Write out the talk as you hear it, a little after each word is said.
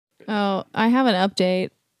Oh, I have an update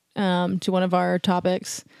to one of our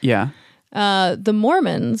topics. Yeah. The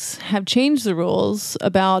Mormons have changed the rules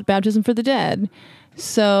about baptism for the dead.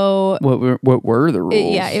 So What were the rules?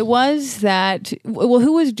 it was that, well,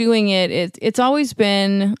 who was doing it? It's always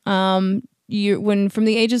been when from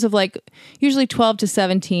the ages of like usually 12 to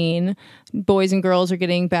 17, boys and girls are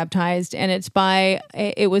getting baptized, and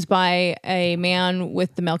it was by a man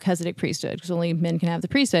with the Melchizedek priesthood, because only men can have the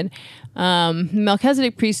priesthood.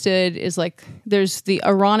 Melchizedek priesthood is like, there's the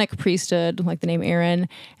Aaronic priesthood, like the name Aaron,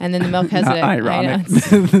 and then the Melchizedek. Ironic.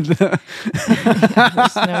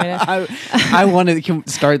 I I wanted to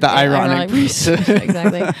start the ironic priesthood.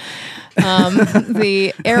 Exactly.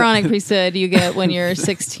 The Aaronic priesthood you get when you're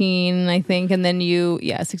 16, I think, and then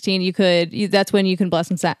 16. That's when you can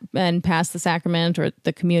bless and pass the sacrament or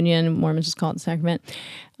the communion. Mormons just call it the sacrament.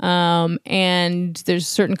 And there's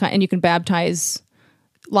certain and you can baptize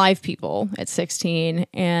live people at 16,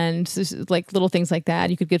 and there's like little things like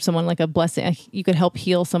that. You could give someone like a blessing. You could help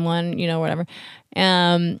heal someone, whatever.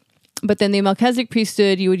 But then the Melchizedek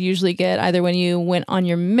priesthood you would usually get either when you went on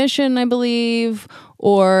your mission, I believe,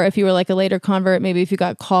 or if you were like a later convert, maybe if you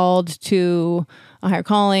got called to a higher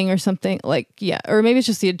calling or something, or maybe it's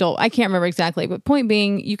just the adult. I can't remember exactly, but point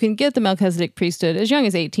being, you can get the Melchizedek priesthood as young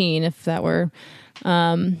as 18 if that were,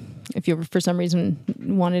 if you for some reason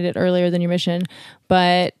wanted it earlier than your mission.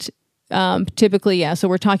 But typically, yeah. So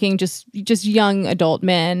we're talking just young adult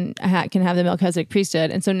men can have the Melchizedek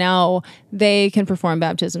priesthood, and so now they can perform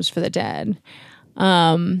baptisms for the dead.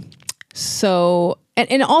 So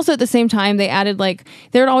and also at the same time, they added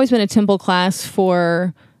there had always been a temple class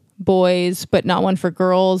for boys, but not one for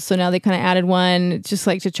girls. So now they kind of added one, just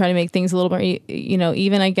like to try to make things a little more,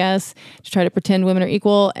 even, I guess, to try to pretend women are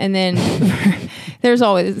equal. And then there's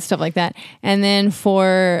always stuff like that. And then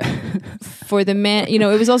for the men, it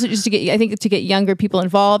was also just to get younger people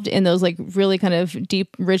involved in those like really kind of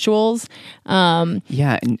deep rituals.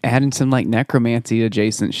 Yeah, and adding some like necromancy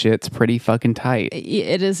adjacent shit's pretty fucking tight.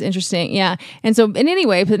 It is interesting, yeah. And so, in any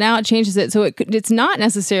way, but now it changes it, so it's not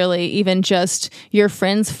necessarily even just your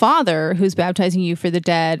friend's father who's baptizing you for the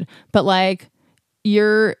dead, but like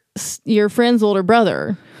your friend's older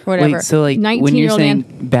brother or whatever. Wait, so like when you're saying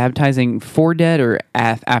baptizing for dead or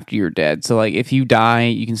after you're dead, so like if you die,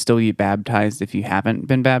 you can still be baptized if you haven't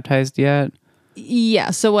been baptized yet?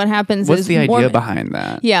 Yeah, so what happens What's the idea behind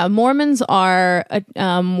that? Yeah, Mormons are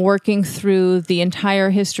working through the entire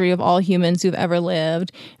history of all humans who've ever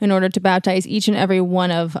lived in order to baptize each and every one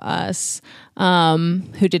of us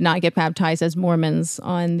who did not get baptized as Mormons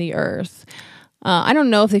on the earth. I don't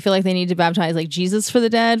know if they feel like they need to baptize like Jesus for the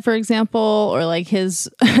dead, for example, or like his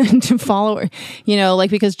follower,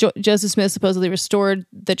 because Joseph Smith supposedly restored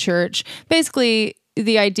the church. Basically,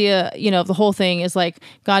 the idea, of the whole thing is like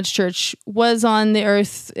God's church was on the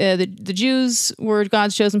earth. The Jews were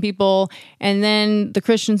God's chosen people, and then the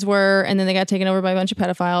Christians were, and then they got taken over by a bunch of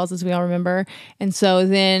pedophiles, as we all remember. And so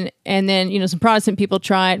then, some Protestant people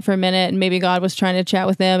tried for a minute, and maybe God was trying to chat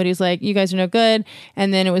with them, but he was like, "You guys are no good."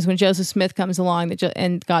 And then it was when Joseph Smith comes along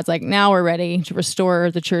and God's like, "Now we're ready to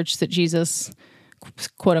restore the church that Jesus,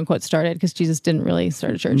 quote unquote, started," because Jesus didn't really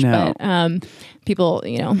start a church, no. But people,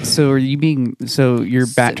 So are you you're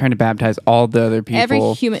trying to baptize all the other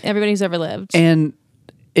people, everybody who's ever lived, and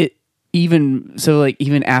even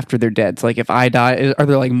after they're dead. So like if I die, are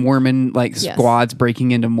there like Mormon squads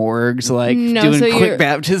breaking into morgues doing quick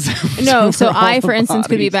baptisms? No, so I, for instance,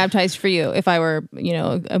 could be baptized for you if I were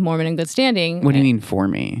a Mormon in good standing. What do you mean for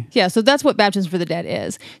me? Yeah, so that's what baptism for the dead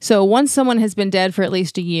is. So once someone has been dead for at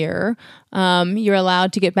least a year, you're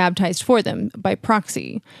allowed to get baptized for them by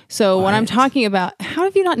proxy. So when I'm talking about, how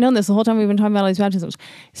have you not known this the whole time we've been talking about all these baptisms?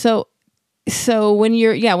 So when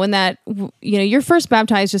you're first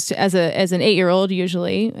baptized just as an 8-year-old,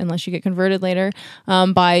 usually, unless you get converted later,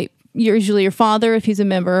 by usually your father if he's a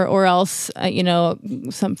member, or else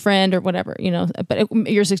some friend or whatever, but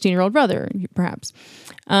your 16-year-old brother perhaps.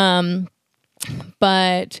 So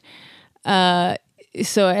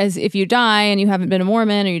as if you die and you haven't been a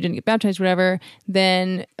Mormon or you didn't get baptized, whatever,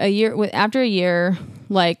 then after a year,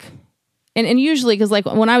 and usually, because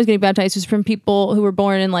when I was getting baptized, it was from people who were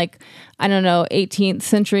born in 18th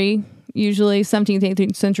century, usually 17th,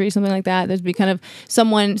 18th century, something like that. There'd be kind of some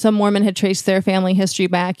Mormon had traced their family history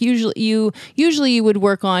back. Usually you would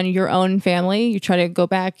work on your own family. You try to go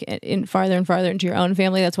back in farther and farther into your own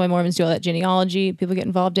family. That's why Mormons do all that genealogy people get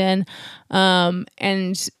involved in.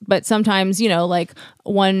 But sometimes, like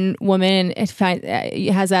one woman has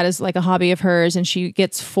that as like a hobby of hers, and she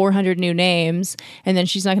gets 400 new names, and then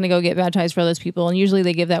she's not going to go get baptized for all those people. And usually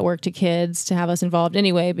they give that work to kids to have us involved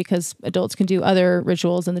anyway, because adults can do other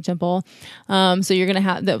rituals in the temple. So you're going to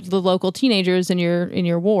have the local teenagers in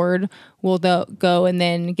your ward will go and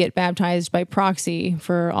then get baptized by proxy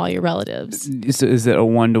for all your relatives. So is it a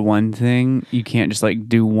 1-to-1 thing? You can't just like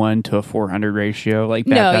do 1 to a 400 ratio, like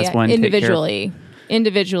baptize one individually.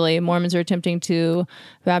 Individually, Mormons are attempting to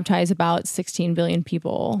baptize about 16 billion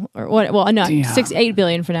people, or what? Well, no, 8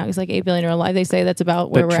 billion for now. It's like 8 billion are alive. They say that's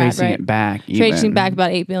about where we're at, right? Tracing back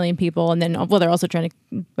about 8 billion people, and then they're also trying to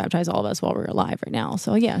baptize all of us while we're alive right now.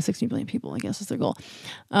 So 16 billion people, I guess, is their goal.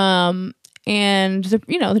 And they're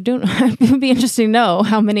doing. It would be interesting to know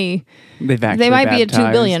how many they might be at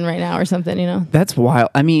 2 billion right now or something. That's wild.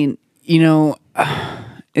 I mean,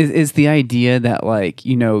 is the idea that like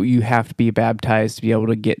you have to be baptized to be able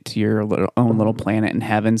to get to your own little planet in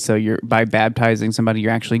heaven. So by baptizing somebody,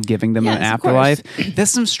 you're actually giving them an afterlife. That's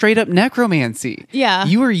some straight up necromancy. Yeah,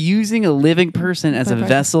 you are using a living person as a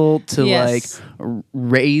vessel to like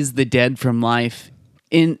raise the dead from life.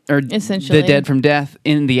 The dead from death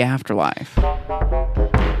in the afterlife.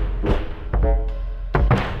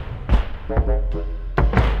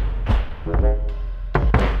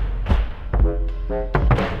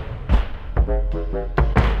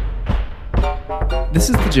 This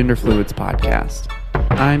is the Gender Fluids Podcast.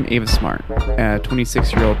 I'm Ava Smart, a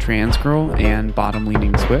 26-year-old trans girl and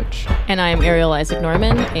bottom-leaning switch. And I'm Ariel Isaac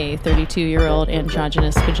Norman, a 32-year-old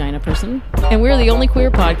androgynous vagina person. And we're the only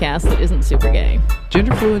queer podcast that isn't super gay.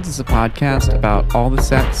 Gender Fluids is a podcast about all the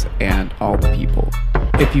sex and all the people.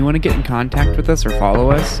 If you want to get in contact with us or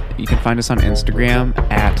follow us, you can find us on Instagram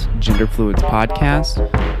at Gender Fluids Podcast.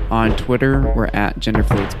 On Twitter, we're at Gender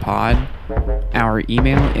Fluids Pod. Our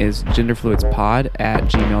email is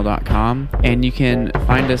genderfluidspod@gmail.com, and you can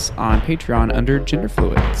find us on Patreon under Gender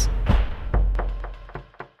Fluids.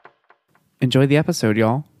 Enjoy the episode,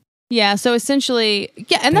 y'all. Yeah, so essentially,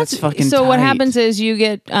 and that's fucking so tight. What happens is you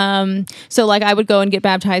get, so like I would go and get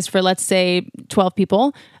baptized for, let's say, 12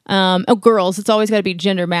 people. Girls, it's always got to be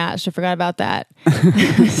gender matched. I forgot about that.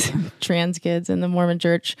 Trans kids in the Mormon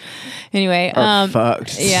church. Anyway,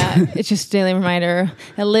 fucked. Yeah, it's just a daily reminder.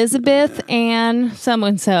 Elizabeth and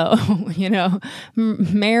someone so,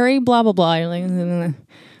 Mary, blah, blah, blah. You're like,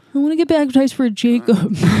 I want to get baptized for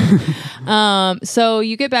Jacob. So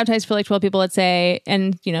you get baptized for like 12 people, let's say,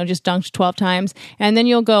 and, just dunked 12 times. And then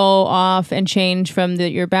you'll go off and change from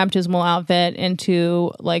your baptismal outfit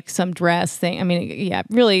into like some dress thing. I mean, yeah,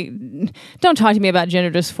 really don't talk to me about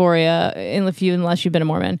gender dysphoria unless you've been a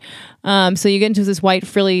Mormon. So you get into this white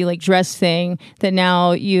frilly like dress thing that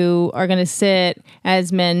now you are going to sit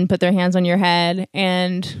as men, put their hands on your head,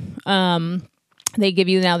 and, they give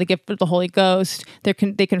you now the gift of the Holy Ghost. They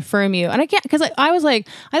confirm you. And I can't, because I was like,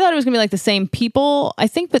 I thought it was going to be like the same people. I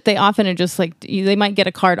think that they often are just like, they might get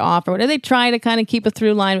a card off or whatever. They try to kind of keep a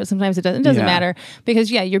through line, but sometimes it doesn't matter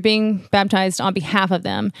because, you're being baptized on behalf of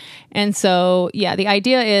them. And so, the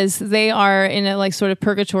idea is they are in a like sort of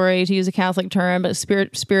purgatory, to use a Catholic term, but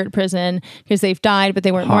spirit prison, because they've died, but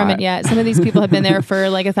they weren't Mormon yet. Some of these people have been there for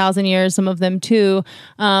like 1,000 years, some of them too.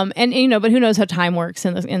 But who knows how time works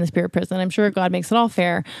in the spirit prison? I'm sure God makes it all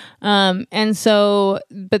fair. And so,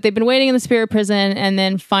 but they've been waiting in the spirit prison, and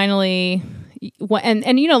then finally,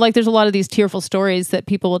 like there's a lot of these tearful stories that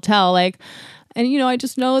people will tell, like, and I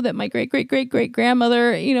just know that my great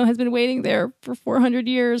grandmother, has been waiting there for 400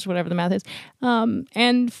 years, whatever the math is.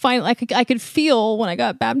 And finally, I could feel when I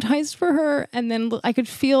got baptized for her, and then I could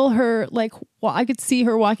feel her I could see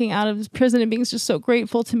her walking out of prison and being just so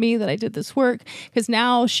grateful to me that I did this work, because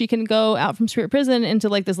now she can go out from spirit prison into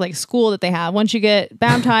like this like school that they have once you get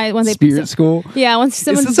baptized. When spirit school. Yeah, once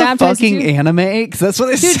someone's is this baptized. A fucking anime? Because that's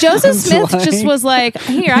what it Dude, Joseph Smith just was like,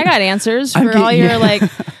 here, I got answers for all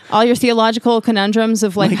your theological conundrums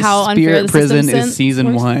of like how unfair the Spirit system is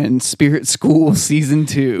season 1, Spirit School season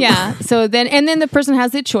 2. Yeah. So then the person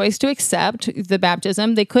has the choice to accept the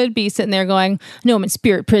baptism. They could be sitting there going, no, I'm in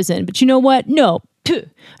spirit prison, but you know what? No,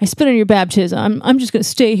 I spit on your baptism. I'm just going to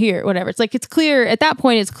stay here. Whatever. It's like, it's clear at that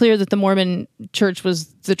point. It's clear that the Mormon church was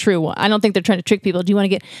the true one. I don't think they're trying to trick people. Do you want to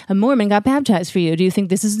get a Mormon got baptized for you? Do you think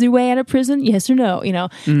this is the way out of prison? Yes or no?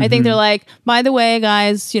 I think they're like, by the way,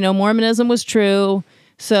 guys, Mormonism was true.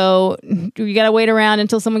 So you got to wait around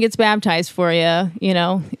until someone gets baptized for you,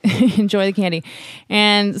 enjoy the candy.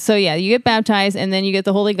 And so, you get baptized, and then you get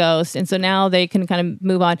the Holy Ghost. And so now they can kind of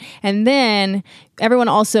move on. And then everyone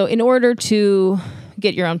also, in order to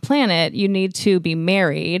get your own planet, you need to be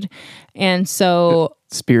married. And so...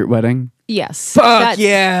 Spirit wedding? Yes. Fuck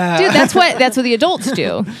yeah. Dude, that's what the adults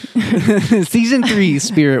do. Season 3,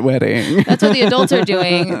 spirit wedding. That's what the adults are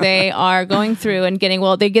doing. They are going through and getting,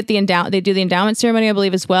 they get they do the endowment ceremony, I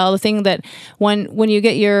believe, as well. The thing that when you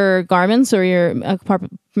get your garments, or your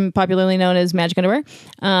popularly known as magic underwear,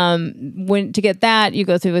 to get that, you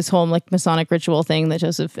go through this whole like Masonic ritual thing that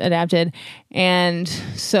Joseph adapted. And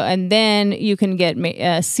then you can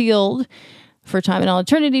get sealed for time and all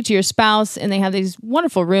eternity to your spouse, and they have these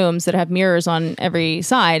wonderful rooms that have mirrors on every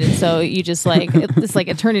side, and so you just like it's like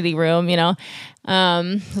eternity room, they call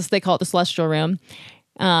it the celestial room,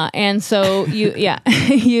 and so you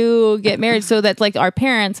get married, so that like our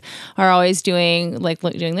parents are always doing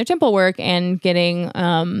their temple work and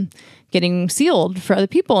getting sealed for other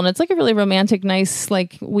people, and it's like a really romantic, nice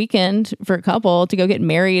like weekend for a couple to go get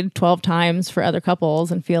married 12 times for other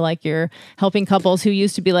couples and feel like you're helping couples who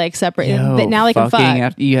used to be like separate, but now they can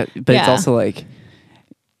fuck. It's also like,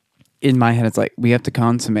 in my head, it's like we have to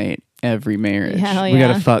consummate every marriage. Hell we yeah.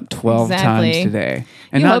 gotta fuck 12 times today,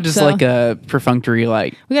 and You not hope just so. like a perfunctory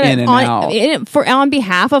like We gotta, in and out. on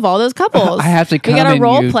behalf of all those couples. I have to come we gotta in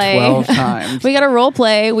role you play 12 times. We got to role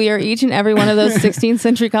play. We are each and every one of those 16th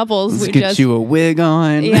century couples. Let's get you a wig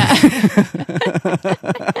on. Yeah.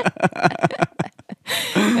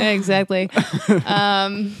 Exactly.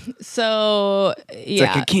 So It's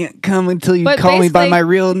like, I can't come until you But call me by basically- my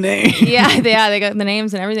real name. yeah, they got the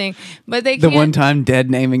names and everything, but they The can't. one time dead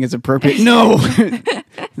naming is appropriate. No,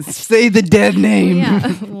 say the dead name.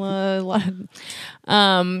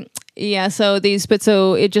 Yeah. So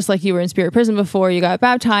it just like you were in spirit prison before you got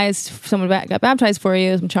baptized, someone got baptized for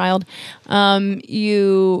you as a child.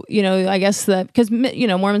 I guess that because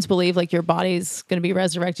Mormons believe like your body's going to be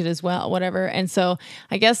resurrected as well, whatever. And so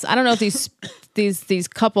I guess I don't know if these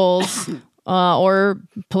couples or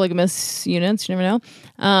polygamous units, you never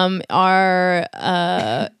know, are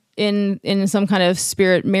in some kind of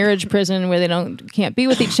spirit marriage prison where they can't be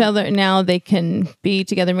with each other. Now they can be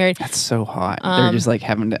together married. That's so hot. They're just like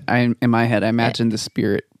having to. In my head, I imagine the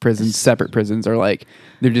spirit prisons, separate prisons, are like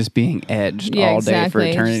they're just being edged all day for exactly.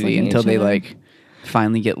 Just eternity looking at until each they other. like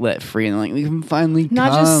finally get let free and like we can finally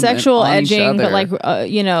Not come just sexual on each edging, but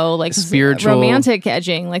other. like Spiritual. romantic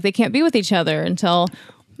edging. Like they can't be with each other until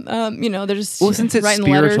they're just Since it's writing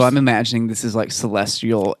spiritual, letters. I'm imagining this is like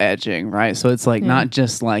celestial edging, right? So it's like not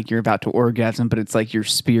just like you're about to orgasm, but it's like your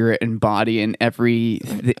spirit and body and every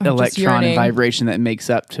electron and yearning. vibration that makes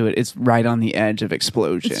up to it. It's right on the edge of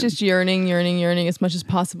explosion. It's just yearning as much as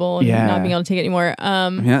possible and Yeah. not being able to take it anymore. I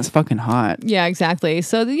mean, that's fucking hot. Yeah, exactly.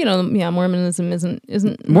 So Mormonism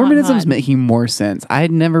isn't Mormonism's not hot. making more sense. I had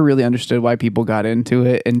never really understood why people got into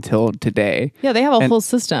it until today. Yeah, they have a full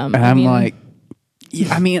system. And I'm like,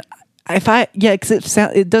 because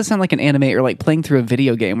it does sound like an anime or like playing through a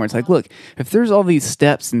video game where it's like, look, if there's all these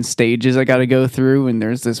steps and stages I got to go through, and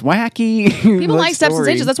there's this wacky people like steps and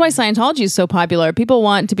stages. That's why Scientology is so popular. People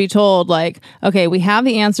want to be told, like, okay, we have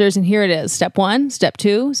the answers, and here it is: step 1, step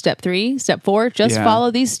 2, step 3, step 4. Just Yeah.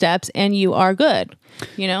 follow these steps, and you are good.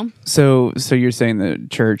 So you're saying the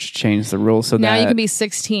church changed the rules so Now that you can be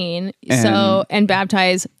 16, and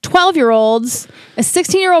baptize 12-year-olds. A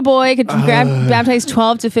 16-year-old boy could baptize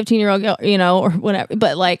 12 to 15-year-old, or whatever.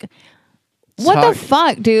 But like, what the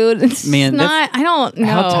fuck, dude? It's Man, not. I don't know.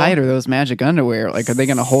 how tight are those magic underwear? Like, are they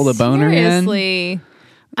going to hold a boner in? Seriously.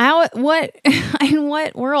 What in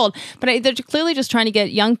what world? But they're clearly just trying to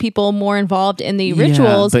get young people more involved in the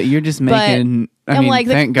rituals. But you're just making. I I'm mean, like,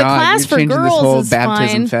 thank the God class you're for changing this girls whole is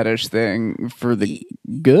baptism fine. fetish thing for the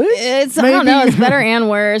good. I don't know. It's better and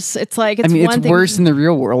worse. It's like I mean, one it's thing. worse in the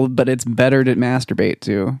real world, but it's better to masturbate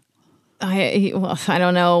to. I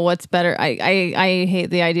don't know what's better. I hate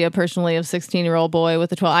the idea personally of 16-year-old boy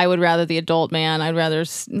with a 12. I would rather the adult man. I'd rather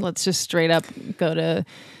let's just straight up go to.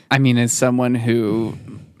 I mean, as someone who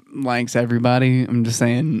likes everybody, I'm just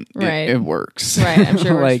saying Right. it works. Right, I'm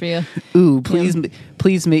sure it works like, for you. Ooh,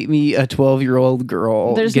 please make me a 12-year-old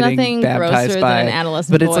girl. There's getting nothing baptized grosser by, than an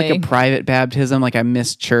adolescent but it's like boy. a private baptism. Like I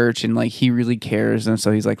miss church, and like he really cares, and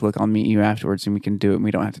so he's like, "Look, I'll meet you afterwards, and we can do it. And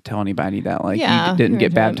we don't have to tell anybody that like Yeah, you didn't you're get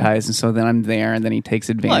into it. baptized." And so then I'm there, and then he takes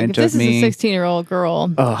Look, advantage if this of me. is a 16-year-old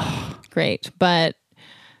girl, great. But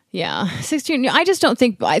yeah, 16. I just don't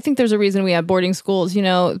think. I think there's a reason we have boarding schools.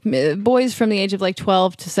 Boys from the age of like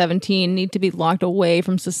 12 to 17 need to be locked away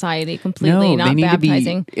from society completely. No, not they need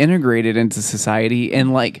baptizing. to be integrated into society,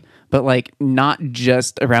 and but not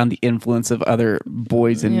just around the influence of other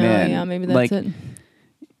boys and men. Yeah, maybe that's like, it.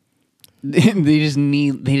 they just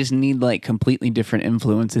need like completely different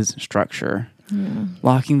influences and structure. Yeah.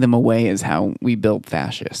 Locking them away is how we build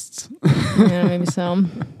fascists. Yeah, maybe so.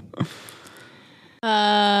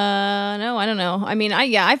 No, I don't know. I mean,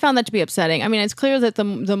 I found that to be upsetting. I mean, it's clear that the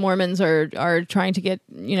Mormons are trying to get,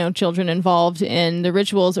 children involved in the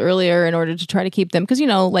rituals earlier in order to try to keep them. Because,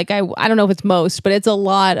 like I don't know if it's most, but it's a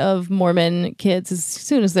lot of Mormon kids as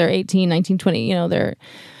soon as they're 18, 19, 20, they're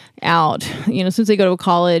out. As soon as they go to a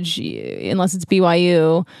college, unless it's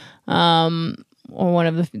BYU, or one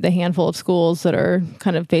of the handful of schools that are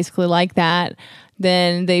kind of basically like that,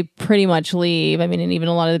 then they pretty much leave. I mean, and even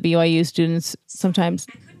a lot of the BYU students sometimes.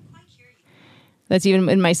 That's even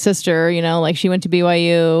in my sister, like she went to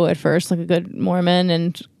BYU at first, like a good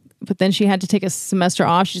Mormon, but then she had to take a semester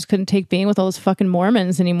off. She just couldn't take being with all those fucking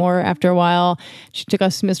Mormons anymore after a while. She took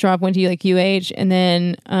a semester off, went to like UH, and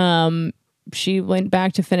then she went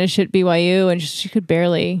back to finish at BYU, and she could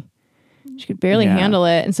barely handle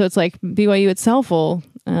it. And so it's like BYU itself will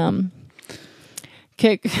we'll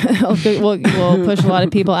push a lot of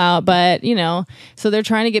people out, but so they're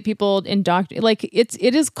trying to get people indoctrinated. Like it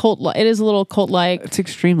is a little cult like. It's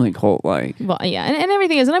extremely cult like. Well, yeah, and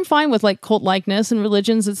everything is, and I'm fine with like cult likeness and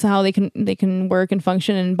religions. It's how they can work and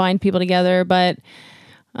function and bind people together. But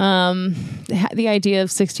the idea of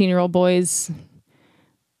 16-year-old boys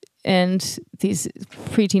and these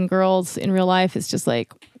preteen girls in real life is just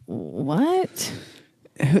like, what?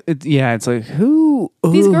 It's like who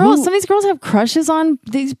these girls. Some of these girls have crushes on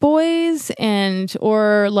these boys,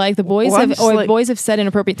 or like the boys boys have said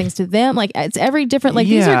inappropriate things to them. Like it's every different. Like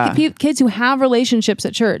these are kids who have relationships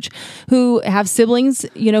at church, who have siblings,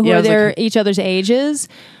 who are their each other's ages.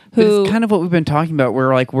 Who it's kind of what we've been talking about.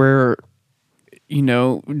 We're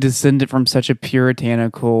descended from such a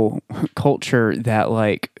puritanical culture that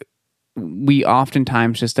like we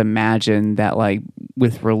oftentimes just imagine that like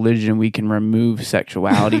with religion we can remove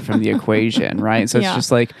sexuality from the equation, right? So it's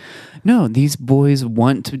just like, no, these boys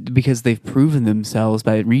want to, because they've proven themselves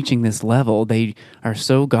by reaching this level. They are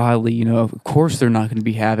so godly, of course they're not going to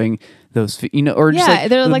be having those, or just like,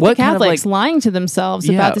 they're like the Catholics kind of lying to themselves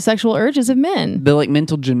about the sexual urges of men. The like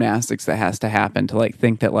mental gymnastics that has to happen to like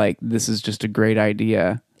think that like this is just a great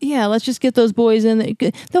idea. Yeah, let's just get those boys in.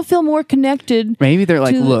 They'll feel more connected. Maybe they're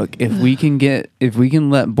like, look, if we can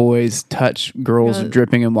let boys touch girls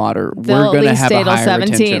dripping in water, we're going to have a higher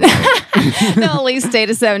retention rate. They'll at least stay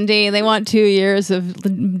to 17. They want 2 years of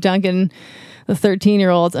dunking the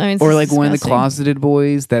 13-year-olds. I mean, or like disgusting. one of the closeted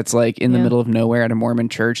boys that's like in the middle of nowhere at a Mormon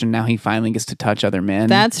church, and now he finally gets to touch other men.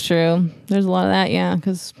 That's true. There's a lot of that, yeah,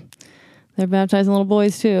 because they're baptizing little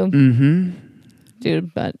boys too. Mm-hmm.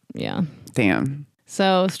 Dude, but yeah. Damn.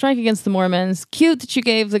 So, strike against the Mormons. Cute that you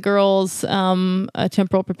gave the girls a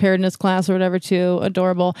temporal preparedness class or whatever, too.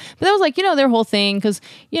 Adorable. But that was like, their whole thing. Because,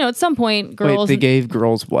 at some point, girls... Wait, they gave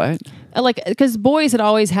girls what? Because boys had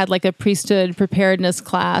always had like a priesthood preparedness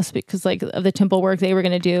class because like of the temple work they were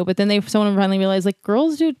going to do. But then someone finally realized like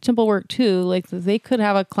girls do temple work too. Like they could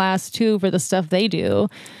have a class too for the stuff they do.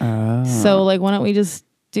 So like, why don't we just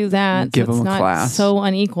do that? Give so them it's a not class. so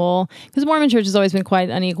unequal, because Mormon church has always been quite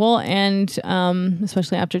unequal, and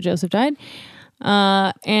especially after Joseph died,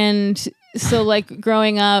 and so like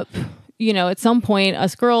growing up, at some point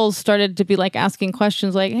us girls started to be like asking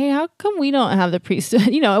questions like, hey, how come we don't have the priesthood?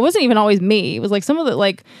 It wasn't even always me. It was like some of the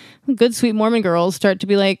like good sweet Mormon girls start to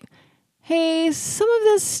be like, hey, some of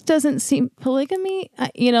this doesn't seem polygamy.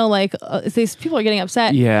 These people are getting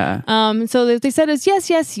upset. Yeah. So they said is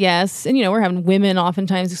yes. And, we're having women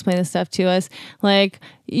oftentimes explain this stuff to us. Like,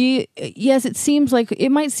 yes, it seems like, it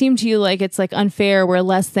might seem to you like it's like unfair. We're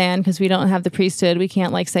less than because we don't have the priesthood. We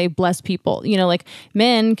can't like say bless people. Like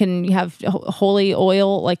men can have holy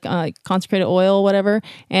oil, like consecrated oil, whatever,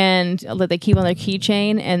 and that they keep on their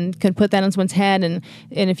keychain and can put that on someone's head. And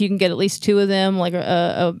if you can get at least 2 of them, like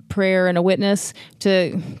a prayer and a witness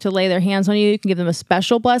to lay their hands on you can give them a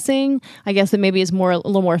special blessing. I guess that maybe is a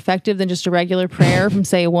little more effective than just a regular prayer from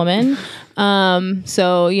say a woman.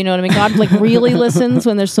 So you know what I mean? God like really listens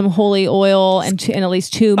when there's some holy oil and at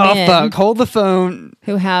least 2 men. Oh fuck! Hold the phone.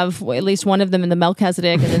 Who have at least one of them in the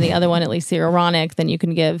Melchizedek and then the other one at least the Aaronic. Then you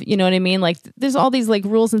can give. You know what I mean? Like there's all these like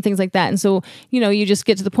rules and things like that. And so you just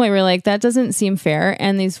get to the point where you're like, that doesn't seem fair.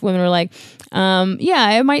 And these women were like,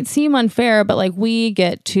 yeah, it might seem unfair, but like we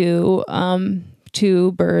get to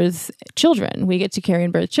birth children. We get to carry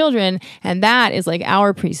and birth children, and that is like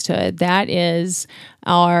our priesthood. That is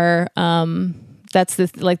our that's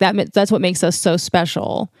what makes us so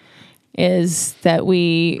special, is that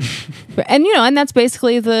we and that's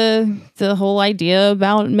basically the whole idea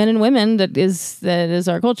about men and women that is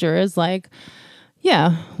our culture, is like,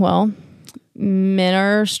 yeah, well, men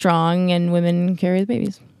are strong and women carry the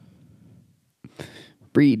babies.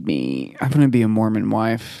 Breed me. I'm gonna be a Mormon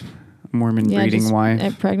wife. Mormon breeding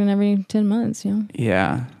wife. Pregnant every 10 months,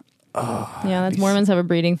 Yeah. Oh, Yeah, that's Mormons have a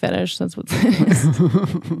breeding fetish. That's what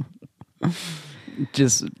that is.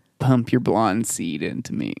 Just pump your blonde seed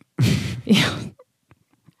into me. Yeah.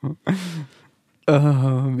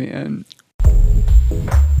 Oh, man.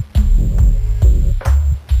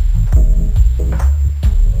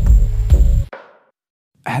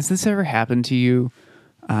 Has this ever happened to you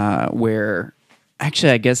where,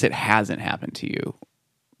 actually, I guess it hasn't happened to you.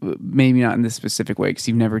 Maybe not in this specific way because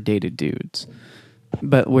you've never dated dudes.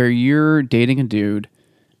 But where you're dating a dude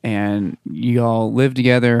and you all live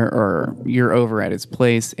together or you're over at his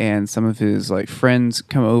place and some of his like friends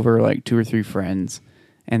come over, like 2 or 3 friends,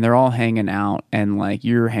 and they're all hanging out and like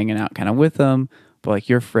you're hanging out kind of with them, but like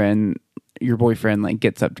your boyfriend like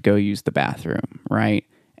gets up to go use the bathroom, right?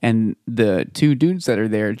 And the 2 dudes that are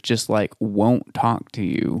there just like won't talk to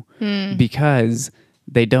you because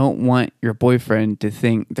they don't want your boyfriend to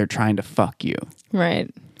think they're trying to fuck you. Right.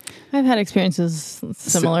 I've had experiences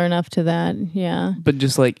similar enough to that. Yeah. But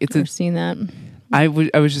just like I've seen that. I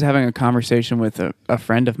was just having a conversation with a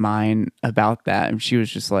friend of mine about that, and she was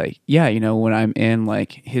just like, yeah, you know, when I'm in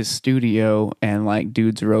like his studio and like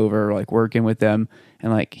dudes are over like working with them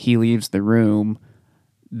and like he leaves the room,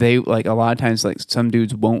 they like a lot of times like some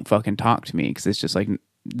dudes won't fucking talk to me because it's just like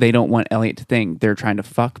they don't want Elliot to think they're trying to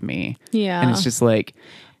fuck me. Yeah. And it's just like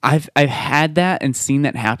I've had that and seen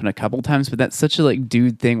that happen a couple times, but that's such a like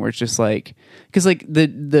dude thing where it's just like, because like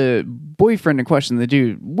the boyfriend in question, the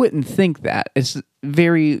dude wouldn't think that. It's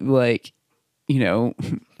very like, you know,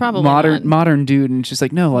 Probably modern dude, and it's just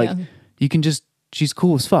like, no, like Yeah. you can just, she's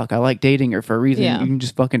cool as fuck. I like dating her for a reason. Yeah. You can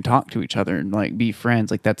just fucking talk to each other and like be friends.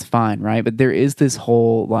 Like that's fine, right? But there is this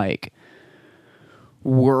whole like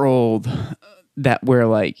world that where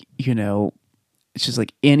like, you know, it's just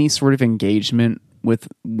like any sort of engagement with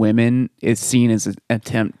women is seen as an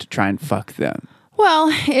attempt to try and fuck them. Well,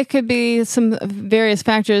 it could be some various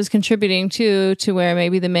factors contributing to where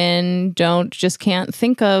maybe the men just can't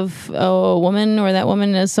think of a woman or that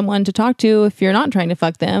woman as someone to talk to if you're not trying to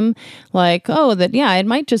fuck them. Like, it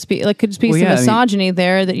might just be like, could just be some misogyny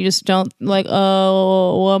there that you just don't like,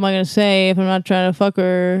 what am I going to say if I'm not trying to fuck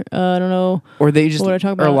her? I don't know. Or they just, what I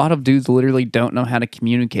talk or a about. lot of dudes literally don't know how to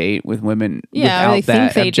communicate with women Yeah,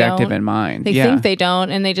 without that objective in mind. They think they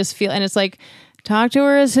don't, and they just feel, and it's like, talk to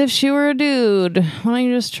her as if she were a dude. Why don't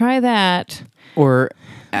you just try that? Or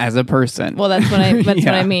as a person. Well, that's what what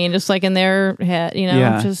I mean. Just like in their head, you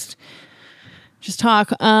know, just talk.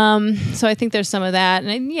 So I think there's some of that.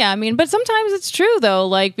 And I mean, but sometimes it's true though,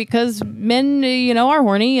 like because men, you know, are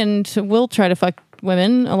horny and will try to fuck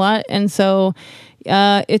women a lot. And so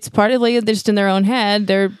it's partly just in their own head.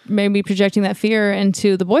 They're maybe projecting that fear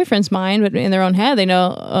into the boyfriend's mind, but in their own head, they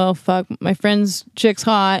know, oh, fuck, my friend's chick's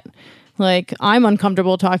hot. Like, I'm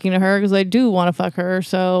uncomfortable talking to her because I do want to fuck her.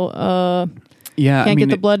 So, can't get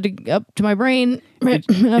the blood up to my brain. I have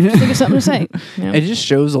to think of something to say. You know? It just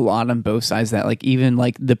shows a lot on both sides that, like, even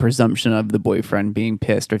like the presumption of the boyfriend being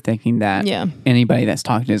pissed or thinking that anybody that's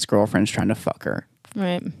talking to his girlfriend's trying to fuck her.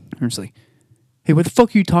 Right. I'm just like, hey, what the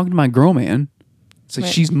fuck are you talking to my girl, man? It's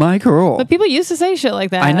like, she's my girl. But people used to say shit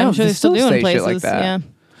like that. I know. I'm sure they still do in places. Shit like that. Yeah.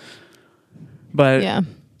 But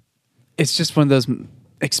it's just one of those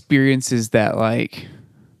experiences that, like,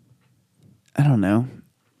 I don't know,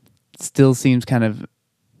 still seems kind of,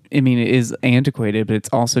 I mean, it is antiquated, but it's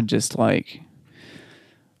also just like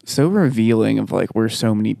so revealing of like where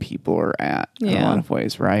so many people are at in a lot of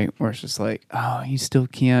ways, right? Where it's just like, oh, you still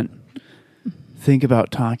can't think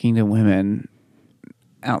about talking to women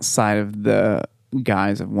outside of the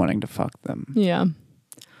guise of wanting to fuck them. Yeah.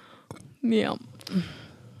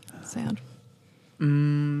 Sad.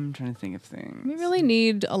 I'm trying to think of things. We really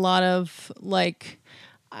need a lot of, like,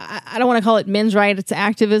 I don't want to call it men's rights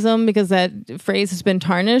activism because that phrase has been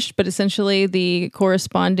tarnished, but essentially the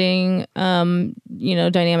corresponding,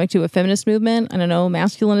 dynamic to a feminist movement. I don't know,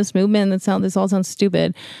 masculinist movement. This all sounds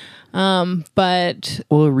stupid. But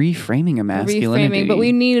reframing a masculinity. But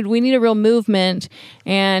we need a real movement,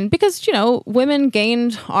 and because women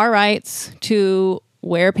gained our rights to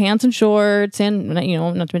wear pants and shorts, and not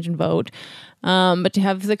to mention vote. But to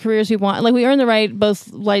have the careers we want, like we earn the right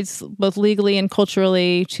both legally and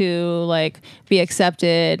culturally to like be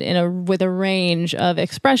accepted with a range of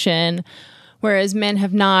expression, whereas men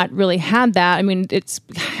have not really had that. I mean, it's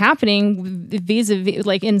happening vis-a-vis,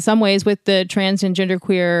 like in some ways with the trans and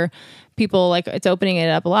genderqueer people, like it's opening it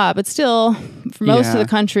up a lot, but still for most of the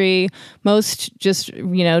country, most just,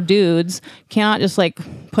 dudes cannot just like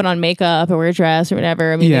put on makeup or wear a dress or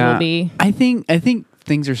whatever. I mean, they will be. I think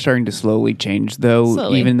things are starting to slowly change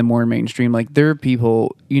though, even the more mainstream. Like there are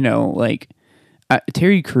people, like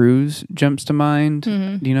Terry Crews jumps to mind.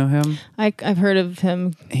 Do you know him? I've heard of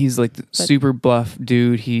him. He's like the super buff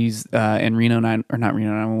dude. He's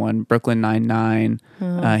in Brooklyn Nine-Nine.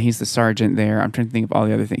 He's the sergeant there. I'm trying to think of all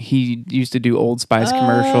the other things. He used to do Old Spice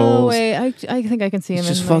commercials. Oh, wait. I think I can see him.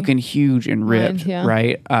 He's just fucking huge and ripped,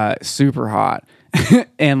 right? Super hot.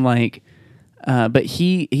 And like, but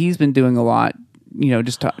he's been doing a lot,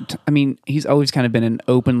 I mean, he's always kind of been an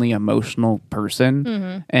openly emotional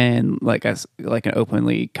person and like an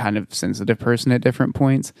openly kind of sensitive person at different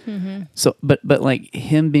points. So, but like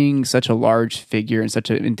him being such a large figure and such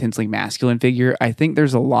an intensely masculine figure, I think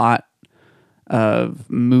there's a lot of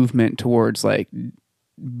movement towards like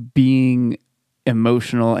being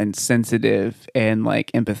emotional and sensitive and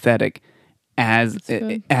like empathetic as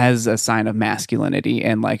a sign of masculinity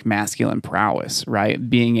and like masculine prowess, right?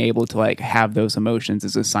 Being able to like have those emotions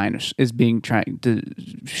is a sign of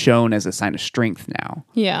shown as a sign of strength now.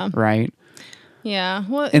 Yeah. Right. Yeah.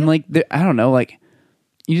 Well, and like I don't know, like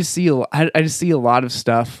you just see I just see a lot of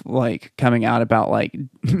stuff like coming out about like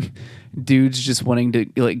dudes just wanting to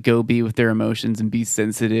like go be with their emotions and be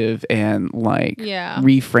sensitive and like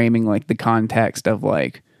reframing like the context of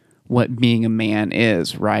like what being a man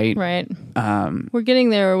is, right? Right. We're getting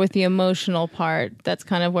there with the emotional part. That's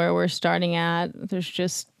kind of where we're starting at. There's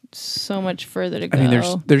just so much further to go. I mean,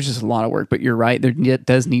 there's just a lot of work, but you're right. There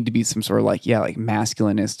does need to be some sort of like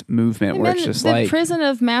masculinist movement where it's just the prison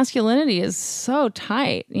of masculinity is so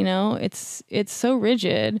tight. It's so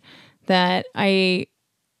rigid that like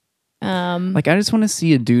I just want to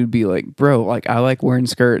see a dude be like, bro, like I like wearing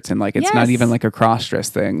skirts and like it's not even like a cross-dress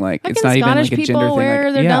thing. Like it's not even like a gender thing. People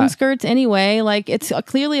wear their dumb skirts anyway. Like it's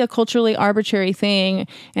clearly a culturally arbitrary thing,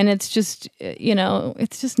 and it's just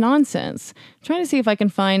it's just nonsense. I'm trying to see if I can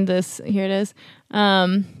find this. Here it is.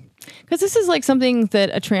 Because this is like something that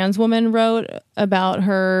a trans woman wrote about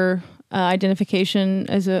her identification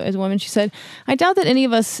as a woman. She said, "I doubt that any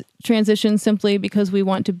of us transition simply because we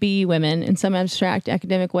want to be women in some abstract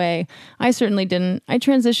academic way. I certainly didn't. I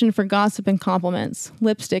transitioned for gossip and compliments,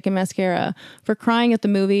 lipstick and mascara, for crying at the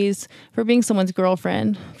movies, for being someone's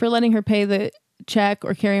girlfriend, for letting her pay the check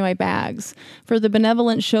or carry my bags, for the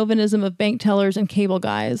benevolent chauvinism of bank tellers and cable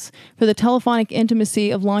guys, for the telephonic intimacy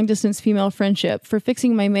of long-distance female friendship, for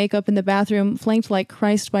fixing my makeup in the bathroom flanked like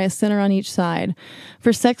Christ by a sinner on each side,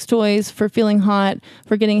 for sex toys, for feeling hot,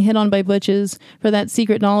 for getting hit on by butches, for that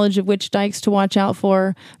secret knowledge of which dykes to watch out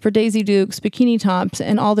for Daisy Dukes, bikini tops,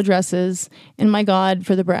 and all the dresses, and my God,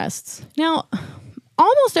 for the breasts." Now,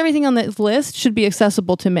 almost everything on this list should be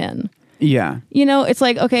accessible to men. Yeah. It's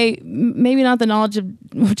like, okay, maybe not the knowledge of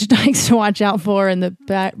which dykes to watch out for and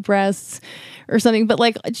the breasts or something, but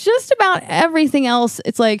like just about everything else,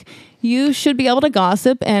 it's like you should be able to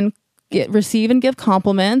gossip and receive and give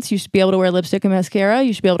compliments. You should be able to wear lipstick and mascara.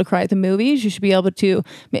 You should be able to cry at the movies. You should be able to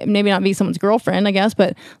maybe not be someone's girlfriend, I guess,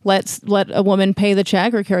 but let a woman pay the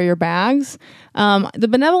check or carry your bags. The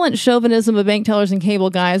benevolent chauvinism of bank tellers and cable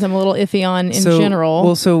guys, I'm a little iffy on in general.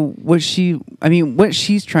 Well, so what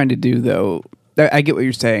she's trying to do though, I get what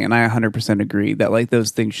you're saying, and I 100% agree that like those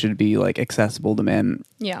things should be like accessible to men.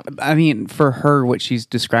 Yeah. I mean, for her, what she's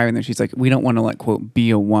describing there, she's like, we don't want to like quote be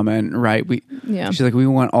a woman, right? She's like, we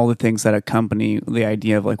want all the things that accompany the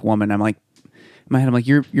idea of like woman. I'm like, in my head, I'm like,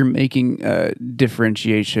 you're making a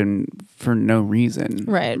differentiation for no reason,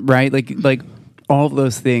 right? Right? Like all of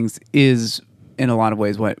those things is in a lot of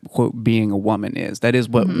ways what quote being a woman is. That is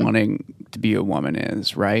what wanting to be a woman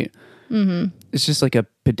is, right? Mm-hmm. It's just like a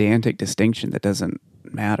pedantic distinction that doesn't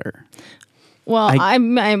matter. Well,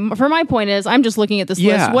 I'm for my point is I'm just looking at this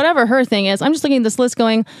list, whatever her thing is. I'm just looking at this list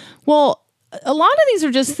going, well, a lot of these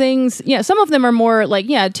are just things. Yeah, some of them are more like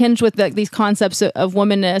tinged with these concepts of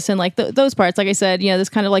womanness and like those parts. Like I said, this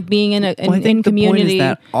kind of like being in in community. The point is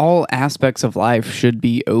that all aspects of life should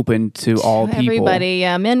be open to all people. Everybody,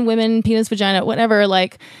 men, women, penis, vagina, whatever.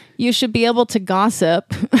 Like you should be able to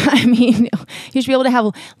gossip. I mean, you should be able to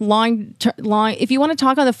have long. If you want to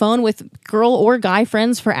talk on the phone with girl or guy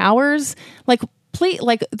friends for hours, like. Please,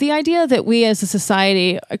 like the idea that we as a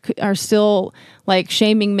society are still like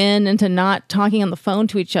shaming men into not talking on the phone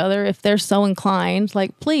to each other if they're so inclined,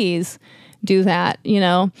 like please do that,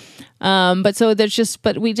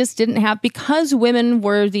 but we just didn't have, because women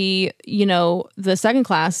were the second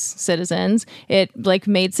class citizens, it like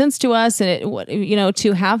made sense to us and it,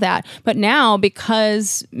 to have that. But now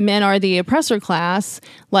because men are the oppressor class,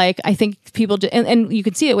 like I think people and you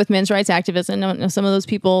can see it with men's rights activism. And some of those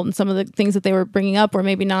people and some of the things that they were bringing up were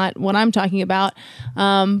maybe not what I'm talking about.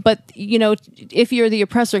 But if you're the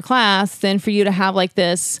oppressor class, then for you to have like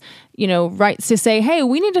this, rights to say, hey,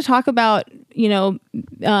 we need to talk about,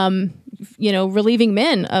 relieving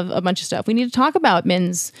men of a bunch of stuff. We need to talk about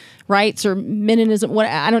men's rights or meninism,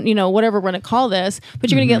 whatever we're going to call this,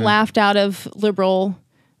 but you're going to get laughed out of liberal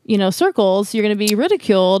circles. You're going to be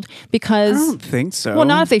ridiculed because I don't think so. Well,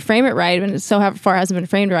 not if they frame it right, and it so far hasn't been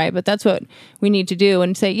framed right, but that's what we need to do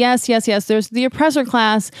and say, yes, there's the oppressor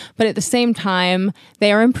class, but at the same time,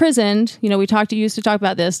 they are imprisoned. We used to talk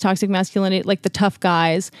about this, toxic masculinity, like the tough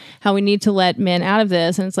guys, how we need to let men out of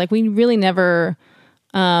this. And it's like, we really never,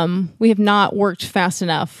 we have not worked fast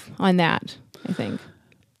enough on that, I think.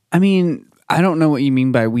 I mean, I don't know what you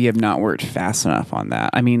mean by we have not worked fast enough on that.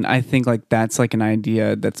 I mean, I think like that's like an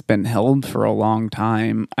idea that's been held for a long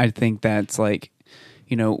time. I think that's like,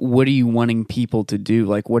 what are you wanting people to do?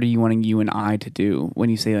 Like, what are you wanting you and I to do when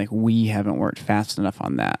you say like, we haven't worked fast enough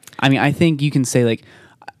on that? I mean, I think you can say like,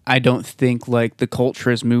 I don't think like the culture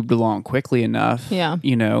has moved along quickly enough,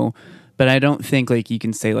 but I don't think like you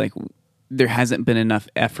can say like, there hasn't been enough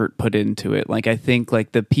effort put into it. Like, I think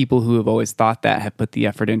like the people who have always thought that have put the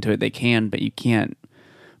effort into it, they can, but you can't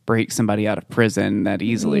break somebody out of prison that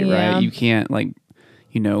easily, right? You can't like,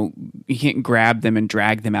 you can't grab them and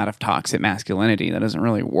drag them out of toxic masculinity. That doesn't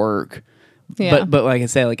really work. Yeah. But like I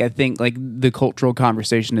say, like, I think like the cultural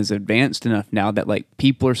conversation is advanced enough now that like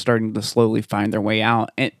people are starting to slowly find their way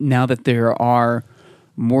out. And now that there are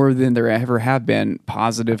more than there ever have been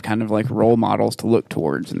positive kind of like role models to look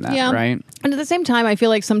towards in that, right? And at the same time, I feel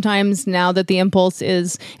like sometimes now that the impulse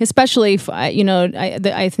is, especially,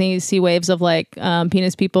 I think you see waves of like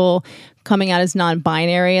penis people coming out as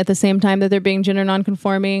non-binary at the same time that they're being gender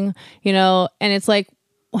non-conforming, and it's like,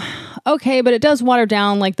 okay, but it does water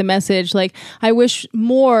down like the message. Like, I wish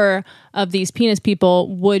more of these penis people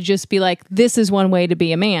would just be like, this is one way to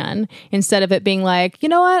be a man, instead of it being like, you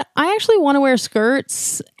know what, I actually want to wear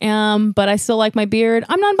skirts, but I still like my beard.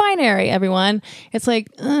 I'm non-binary, everyone. It's like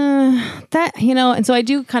that, and so I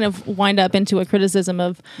do kind of wind up into a criticism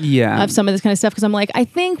of some of this kind of stuff, because I'm like, I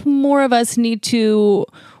think more of us need to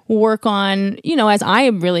work on, as I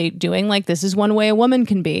am really doing, like, this is one way a woman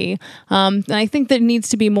can be. And I think there needs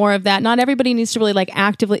to be more of that. Not everybody needs to really like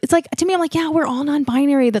actively, it's like, to me, I'm like, yeah, we're all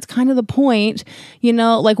non-binary. That's kind of the point,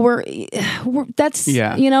 like we're that's,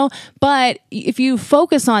 but if you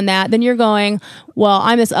focus on that, then you're going, well,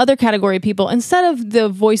 I'm this other category of people, instead of the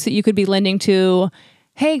voice that you could be lending to,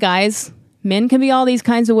 hey guys, men can be all these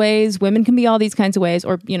kinds of ways, women can be all these kinds of ways,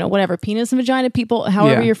 or, whatever, penis and vagina people,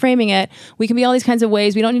 however you're framing it, we can be all these kinds of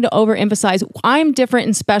ways. We don't need to overemphasize, I'm different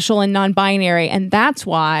and special and non-binary, and that's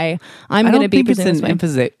why I'm going to be presented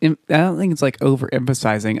this way. I don't think it's like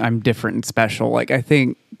overemphasizing I'm different and special. Like, I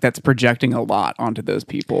think that's projecting a lot onto those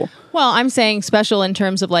people. Well, I'm saying special in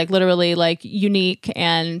terms of like literally like unique,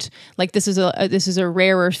 and like this is a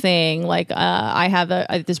rarer thing. Like I have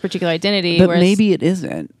this particular identity, but maybe it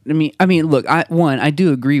isn't. I mean, look, I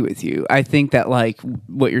do agree with you. I think that like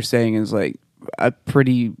what you're saying is like a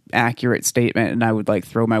pretty accurate statement, and I would like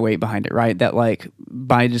throw my weight behind it. Right? That like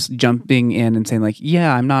by just jumping in and saying like,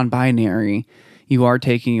 yeah, I'm non-binary, you are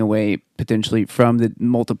taking away potentially from the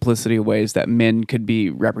multiplicity of ways that men could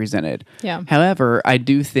be represented. Yeah. However, I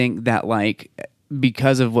do think that like,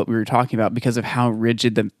 because of what we were talking about, because of how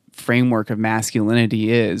rigid the framework of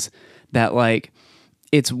masculinity is, that like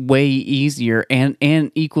it's way easier and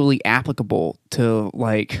equally applicable to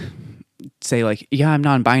like say like, yeah, I'm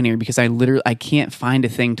non-binary because I can't find a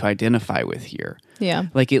thing to identify with here. Yeah.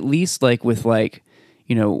 Like, at least like with like,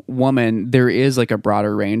 woman, there is like a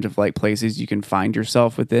broader range of like places you can find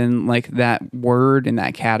yourself within like that word and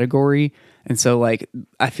that category. And so like,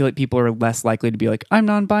 I feel like people are less likely to be like, I'm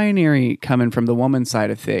non-binary coming from the woman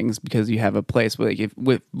side of things, because you have a place where like, if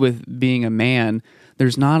with being a man,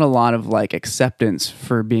 there's not a lot of like acceptance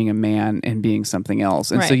for being a man and being something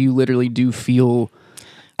else. And so you literally do feel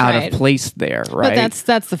out of place there, right? But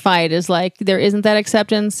that's the fight, is like there isn't that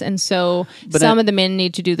acceptance, and so some of the men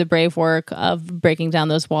need to do the brave work of breaking down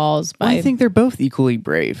those walls. I think they're both equally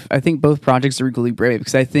brave. I think both projects are equally brave,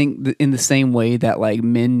 because I think in the same way that like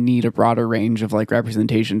men need a broader range of like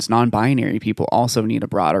representations, non-binary people also need a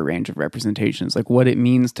broader range of representations. Like, what it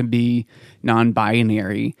means to be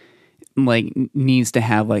non-binary like needs to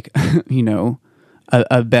have like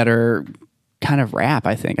a better kind of rap.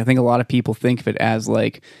 I think a lot of people think of it as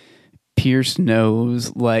like pierced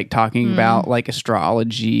nose, like talking about like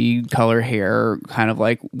astrology, color hair, kind of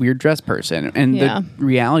like weird dress person. And the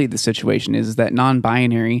reality of the situation is that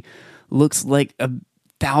non-binary looks like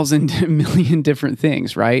 1,000 million different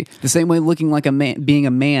things, right? The same way looking like a man, being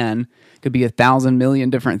a man could be 1,000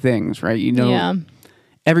 million different things, right?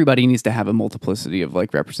 Everybody needs to have a multiplicity of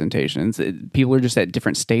like representations. People are just at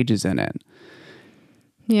different stages in it.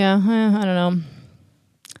 Yeah, I don't know.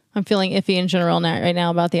 I'm feeling iffy in general right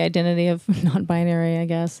now about the identity of non-binary, I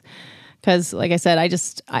guess. Because, like I said,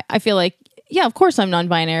 I feel like, yeah, of course I'm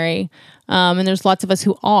non-binary. And there's lots of us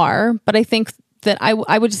who are. But I think that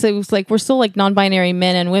I would say it was like we're still like non-binary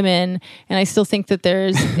men and women. And I still think that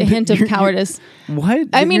there's a hint of cowardice. What?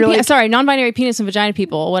 I mean, sorry, non-binary penis and vagina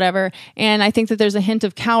people, whatever. And I think that there's a hint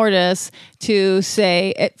of cowardice to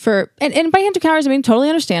say and by hint of cowardice, I mean, totally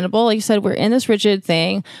understandable. Like you said, we're in this rigid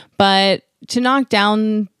thing, but to knock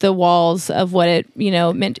down the walls of what it,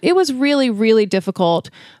 meant. It was really, really difficult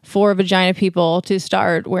for vagina people to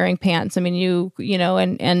start wearing pants. I mean,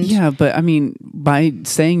 and yeah, but I mean, by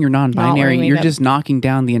saying you're non-binary, you're just knocking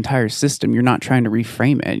down the entire system. You're not trying to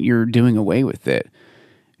reframe it. You're doing away with it.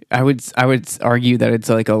 I would argue that it's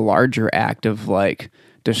like a larger act of like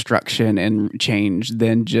destruction and change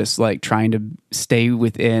than just like trying to stay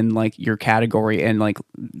within like your category and like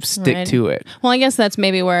stick to it. Well, I guess that's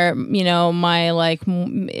maybe where, my like,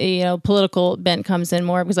 political bent comes in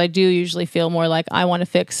more, because I do usually feel more like I want to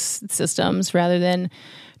fix systems rather than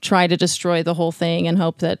try to destroy the whole thing and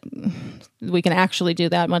hope that we can actually do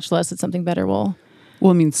that, much less that something better will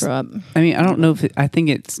grow up. I mean, I don't know I think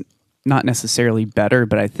it's not necessarily better,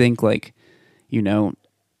 but I think like, the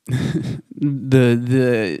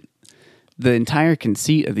entire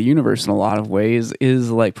conceit of the universe in a lot of ways is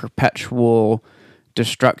like perpetual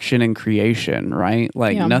destruction and creation, right?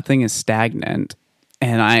 Like nothing is stagnant.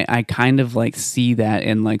 And I kind of like see that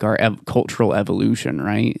in like our cultural evolution,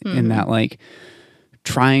 right? Mm-hmm. In that like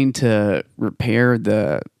trying to repair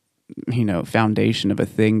the, foundation of a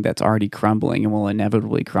thing that's already crumbling and will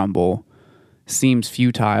inevitably crumble seems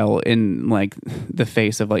futile in like the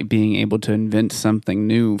face of like being able to invent something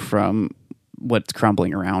new from what's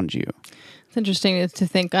crumbling around you. It's interesting to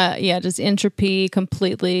think, does entropy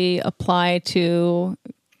completely apply to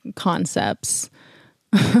concepts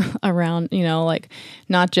around, like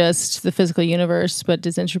not just the physical universe, but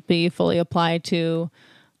does entropy fully apply to,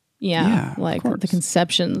 like the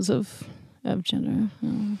conceptions of gender?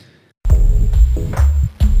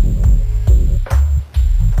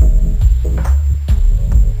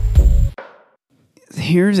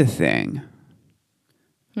 Here's a thing.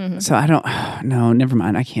 Mm-hmm. So no, never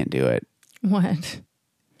mind. I can't do it. What?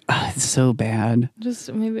 It's so bad.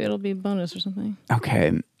 Just maybe it'll be bonus or something.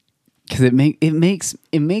 Okay. Because it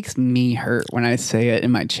makes me hurt when I say it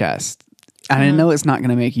in my chest. And I know it's not going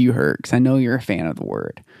to make you hurt because I know you're a fan of the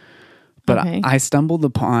word. But okay. I stumbled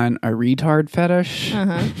upon a retard fetish.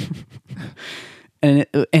 Uh-huh. and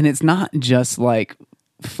it's not just like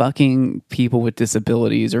fucking people with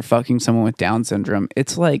disabilities or fucking someone with Down syndrome.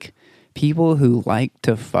 It's like people who like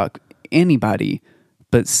to fuck anybody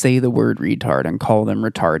but say the word retard and call them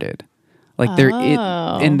retarded. Like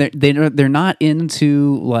they're not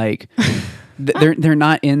into like they're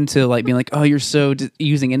not into like being like, oh, you're so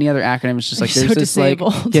using any other acronym. It's just like there's so this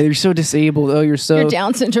disabled. Like you're so disabled. Oh, your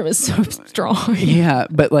Down syndrome is so strong. Yeah,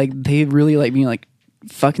 but like they really like being like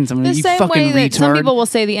fucking someone. The you same fucking way that retard. some people will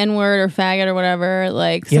say the N-word or faggot or whatever.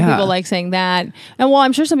 Like some people like saying that, and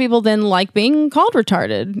I'm sure some people then like being called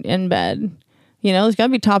retarded in bed. There's got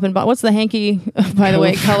to be top and bottom. What's the hanky, by the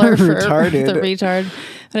way, color for the retard?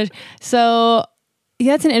 So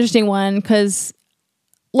that's an interesting one because,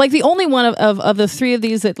 like, the only one of the three of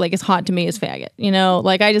these that like is hot to me is faggot.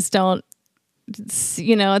 Like I just don't.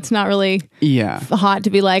 It's not really hot to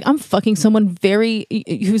be like I'm fucking someone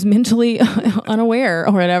who's mentally unaware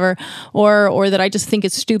or whatever, or that I just think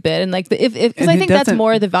it's stupid and like because I think that's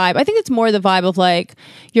more the vibe. I think it's more the vibe of like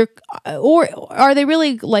or are they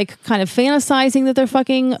really like kind of fantasizing that they're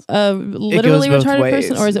fucking literally retarded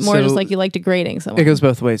person, or is it more just like you like degrading someone? It goes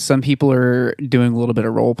both ways. Some people are doing a little bit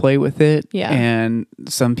of role play with it, and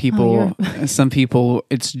some people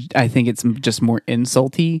I think it's just more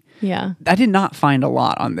insulty. Yeah, I did not find a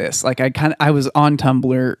lot on this. Like I was on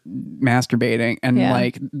Tumblr masturbating and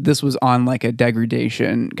like this was on like a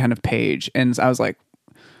degradation kind of page, and I was like,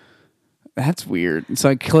 that's weird. So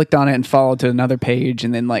I clicked on it and followed to another page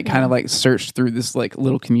and then like kind of like searched through this like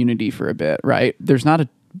little community for a bit, right? There's not a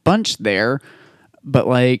bunch there, but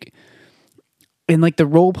like in like the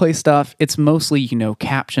role play stuff, it's mostly,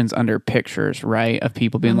 captions under pictures, right? Of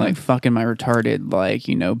people being like fucking my retarded like,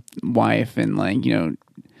 wife and like,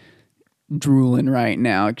 drooling right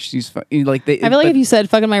now. She's like I feel like if you said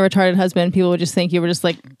fucking my retarded husband, people would just think you were just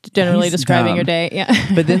like generally describing your day. Yeah.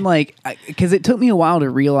 But then like because it took me a while to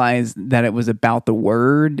realize that it was about the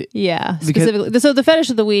word. Yeah, specifically. So the fetish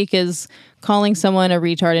of the week is calling someone a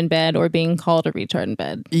retard in bed or being called a retard in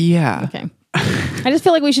bed. Yeah. Okay. I just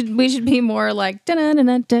feel like we should be more like this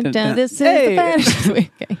is the fetish of the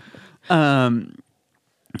week. Okay.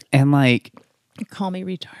 And like call me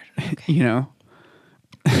retard. Okay.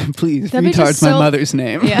 Please, That'd be retard's just my so- mother's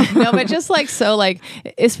name. Yeah, no, but just like so, like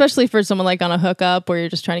especially for someone like on a hookup where you're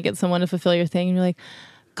just trying to get someone to fulfill your thing, and you're like,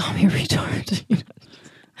 call me a retard. You know?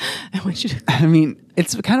 I want you to. I mean,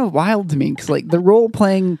 it's kind of wild to me because like the role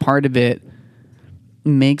playing part of it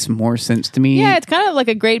makes more sense to me. Yeah, it's kind of like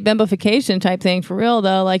a great bimbofication type thing for real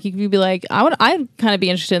though. Like you could be like, I'd kind of be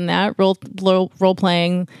interested in that role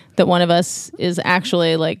playing that one of us is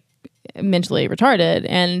actually like mentally retarded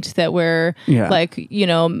and that we're like, you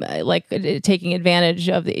know, like taking advantage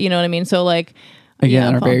of the, you know what I mean? So like,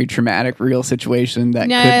 again, a very traumatic real situation that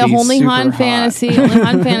could be only super Han hot. fantasy, only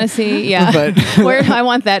Han fantasy. Yeah, But where I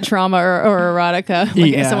want that trauma or erotica,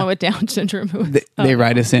 like someone with Down syndrome. They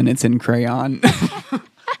write us in. It's in crayon.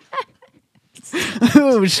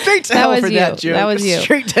 Oh, straight to hell for that joke. That was you.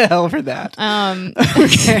 Straight to hell for that.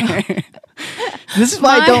 Okay. This is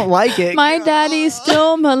why I don't like it. My daddy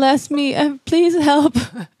still molests me. Please help.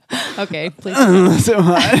 Okay, please. So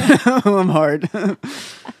hot. I'm hard.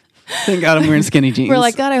 Thank God I'm wearing skinny jeans. We're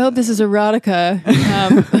like, God, I hope this is erotica.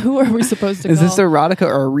 Who are we supposed to call? Is this erotica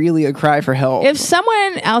or really a cry for help? If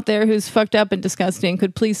someone out there who's fucked up and disgusting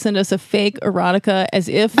could please send us a fake erotica as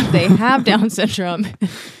if they have Down syndrome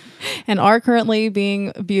and are currently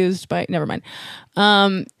being abused by, never mind.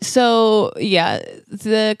 So yeah,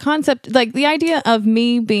 the concept, like the idea of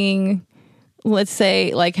me being, let's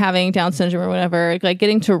say like having Down syndrome or whatever, like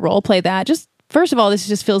getting to role play that, just first of all, this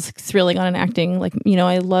just feels thrilling on an acting, like, you know,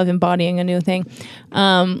 I love embodying a new thing,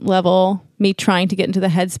 level, me trying to get into the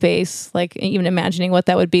headspace, like even imagining what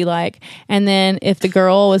that would be like. And then if the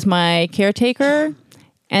girl was my caretaker,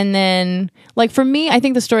 and then like for me, I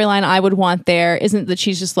think the storyline I would want there isn't that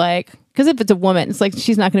she's just like, because if it's a woman, it's like,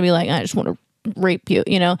 she's not going to be like, I just want to rape you,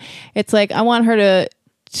 you know? It's like, I want her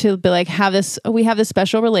to be like, we have this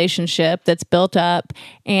special relationship that's built up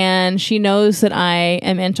and she knows that I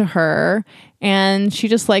am into her and she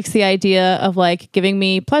just likes the idea of like giving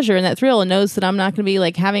me pleasure and that thrill and knows that I'm not going to be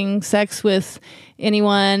like having sex with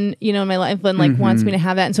anyone, you know, in my life and like wants me to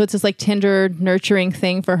have that. And so it's this like tender, nurturing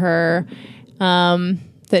thing for her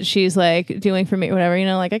that she's like doing for me or whatever, you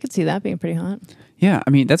know, like I could see that being pretty hot. Yeah,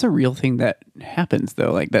 I mean, that's a real thing that happens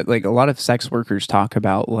though. Like that, like a lot of sex workers talk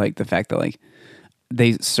about like the fact that like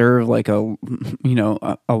they serve like a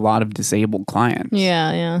lot of disabled clients.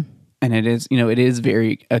 Yeah. And it is, you know, it is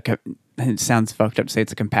very, it sounds fucked up to say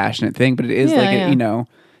it's a compassionate thing, but it is you know,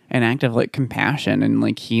 an act of like compassion and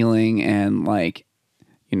like healing and like,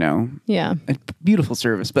 you know, a beautiful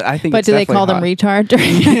service. But I think, but do they call them retard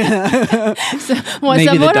during? What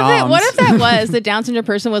if that was the Down syndrome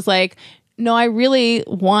person was like, no, I really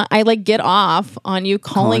get off on you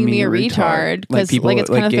calling me a retard because like it's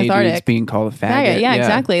kind of cathartic. Being called a faggot. Yeah,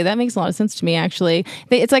 exactly. That makes a lot of sense to me. Actually,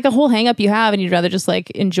 it's like a whole hang up you have, and you'd rather just like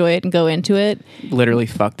enjoy it and go into it. Literally,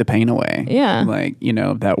 fuck the pain away. Yeah, like you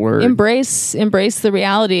know that word. Embrace the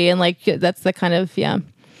reality, and like that's the kind of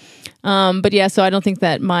But yeah, so I don't think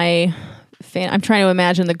that my fan. I'm trying to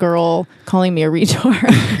imagine the girl calling me a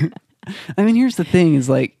retard. I mean, here's the thing: is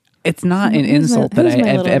like. It's not an insult that I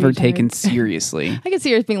have ever taken seriously. I can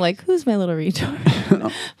see her being like, who's my little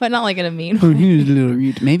retard? But not like in a mean way. Who's a little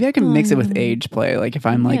retard? Maybe I can mix it with age play. Like if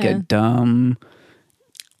I'm like a dumb,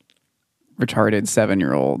 retarded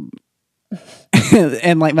 7-year-old.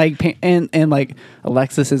 and like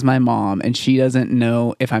Alexis is my mom and she doesn't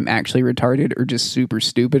know if I'm actually retarded or just super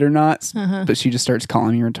stupid or not. But she just starts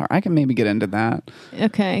calling me retarded. I can maybe get into that.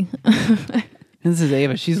 Okay. This is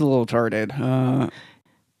Ava. She's a little retarded.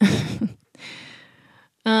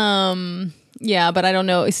 Yeah, but I don't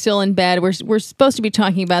know. It's still in bed. We're supposed to be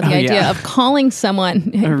talking about the idea of calling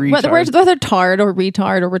someone whether tard or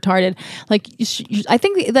retard or retarded. Like, I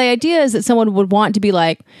think the idea is that someone would want to be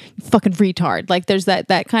like fucking retard. Like, there's that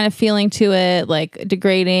kind of feeling to it, like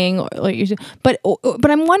degrading. But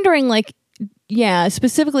I'm wondering, like. Yeah,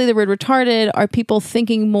 specifically the word retarded, are people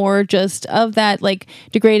thinking more just of that, like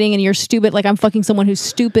degrading and you're stupid, like I'm fucking someone who's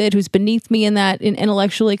stupid, who's beneath me in that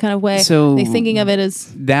intellectually kind of way? So they thinking of it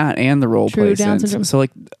as that and the role play sense. So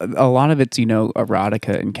like a lot of it's, you know,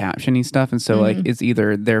 erotica and captioning stuff. And so like it's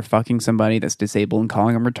either they're fucking somebody that's disabled and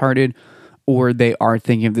calling them retarded, or they are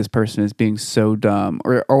thinking of this person as being so dumb,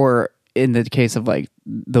 or in the case of like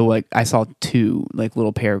I saw 2 like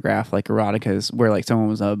little paragraph like eroticas where like someone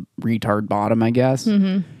was a retard bottom, I guess.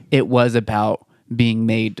 It was about being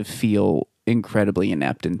made to feel incredibly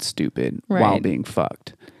inept and stupid while being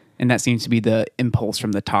fucked. And that seems to be the impulse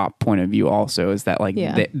from the top point of view also, is that like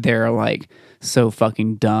they're like so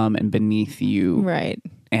fucking dumb and beneath you. Right.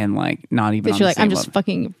 and like not even That on you're the like, same I'm just level.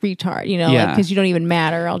 fucking retard, you know, Yeah. because you don't even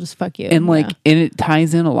matter. I'll just fuck you. And like, Yeah. and it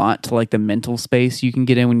ties in a lot to like the mental space you can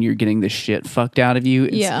get in when you're getting the shit fucked out of you.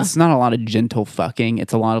 It's not a lot of gentle fucking.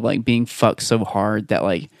 It's a lot of like being fucked so hard that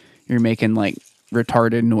like you're making like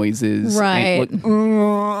retarded noises. Right. And, like,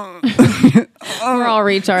 We're all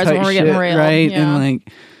retards when we're getting shit, real. right? Yeah.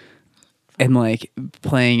 And like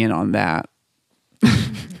playing in on that. I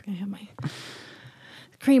have my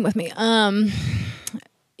cream with me.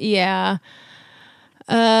 Yeah.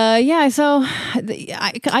 Yeah. So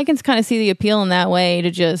I can kind of see the appeal in that way to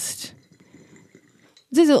just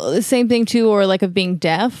this is the same thing too, or like of being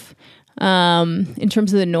deaf. In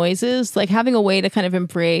terms of the noises, like having a way to kind of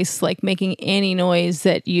embrace like making any noise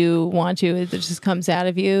that you want to that just comes out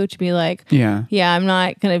of you, to be like, Yeah. I'm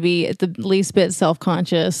not going to be at the least bit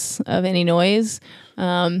self-conscious of any noise.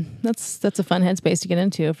 That's a fun headspace to get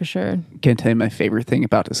into for sure. Can I tell you my favorite thing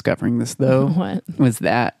about discovering this though? What? Was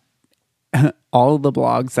that all of the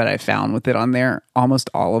blogs that I found with it on there,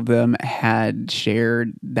 almost all of them had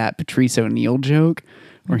shared that Patrice O'Neal joke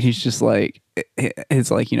where he's just like,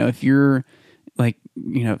 it's like, you know, if you're like,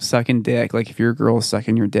 you know, sucking dick, like if your girl's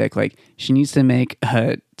sucking your dick, like she needs to make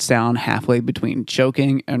a sound halfway between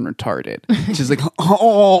choking and retarded. She's like,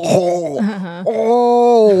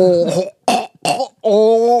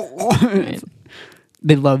 Right.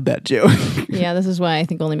 They love that joke. Yeah, this is why I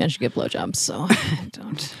think only men should get blowjobs. So I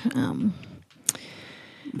don't.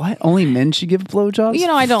 What? Only men should give blowjobs? You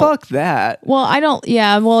know, I don't- Fuck that. Well, I don't.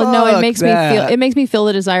 Yeah. Well, no. It Fuck makes that. me feel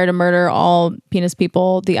the desire to murder all penis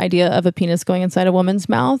people. The idea of a penis going inside a woman's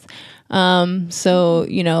mouth. So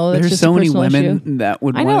you know, that's There's just so a many personal women issue. that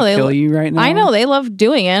would I want know to they kill you right now. I know they love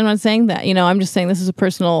doing it. I'm not saying that. You know, I'm just saying this is a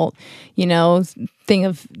personal, you know, thing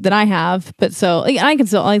of that I have. But so like, I can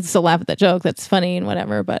still laugh at that joke. That's funny and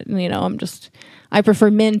whatever. But you know, I prefer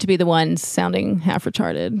men to be the ones sounding half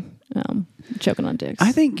retarded, choking on dicks.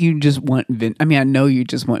 I think you just want I know you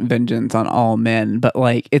just want vengeance on all men, but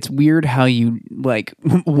like it's weird how you like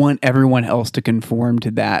want everyone else to conform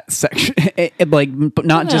to that section, like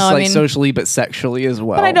not just I like mean, socially but sexually as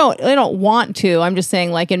well. But I don't want to. I'm just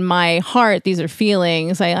saying, like, in my heart, these are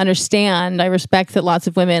feelings. I understand. I respect that lots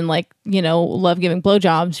of women, like, you know, love giving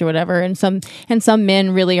blowjobs or whatever, and some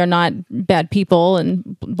men really are not bad people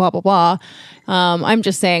and blah blah blah. I'm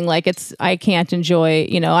just saying, like, I can't enjoy.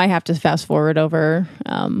 You know, I have to fast forward over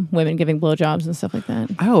women giving blowjobs and stuff like that.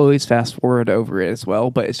 I always fast forward over it as well,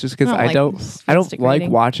 but it's just because I don't like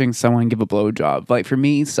rating. watching someone give a blowjob. Like for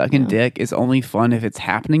me, sucking dick is only fun if it's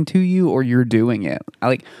happening to you or you're doing it.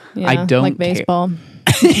 I don't like baseball.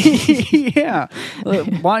 yeah.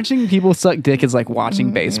 Watching people suck dick is like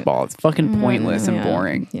watching baseball. It's fucking pointless and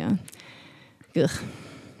boring. Yeah. Ugh.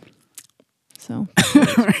 So.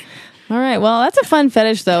 All right. Well, that's a fun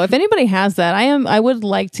fetish, though. If anybody has that, I would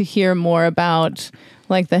like to hear more about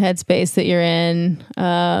like the headspace that you're in.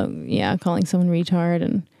 Calling someone retard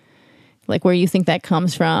and like where you think that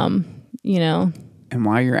comes from. You know, and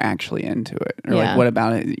why you're actually into it, or Yeah. like what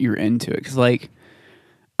about it you're into it? Because like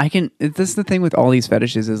this is the thing with all these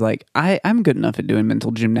fetishes is like I'm good enough at doing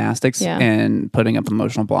mental gymnastics and putting up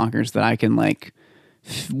emotional blockers that I can like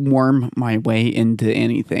worm my way into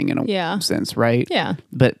anything in a sense, right? Yeah.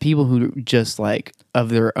 But people who just like of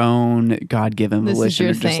their own God-given This is volition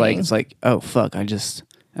your are just like thing. it's like, oh fuck,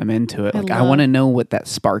 I'm into it. Like I love- want to know what that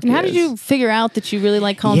spark And is. how did you figure out that you really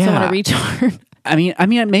like calling someone a retard? I mean,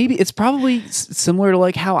 maybe it's probably similar to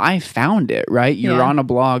like how I found it, right? You're Yeah. on a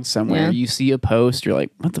blog somewhere, Yeah. you see a post, you're like,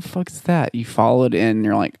 what the fuck is that? You follow it in, and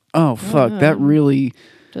you're like, oh fuck, that really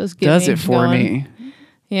Does it for going. me.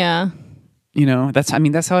 Yeah. You know, that's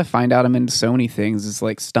how I find out I'm into so many things is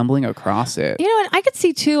like stumbling across it. You know, and I could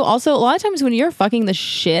see too, also, a lot of times when you're fucking the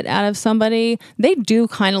shit out of somebody, they do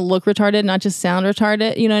kind of look retarded, not just sound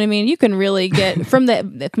retarded. You know what I mean? You can really get from the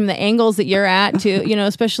angles that you're at to, you know,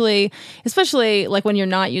 especially like when you're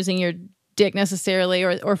not using your dick necessarily,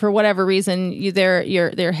 or for whatever reason,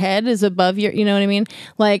 their head is above your, you know what I mean?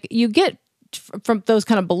 Like you get from those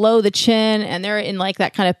kind of below the chin, and they're in like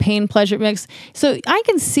that kind of pain pleasure mix. So I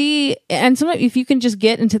can see, and sometimes if you can just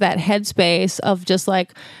get into that headspace of just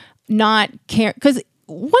like not care, because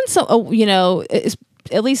once you know,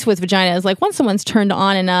 at least with vagina, is like once someone's turned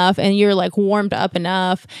on enough and you're like warmed up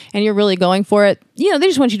enough and you're really going for it, you know, they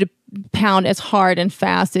just want you to pound as hard and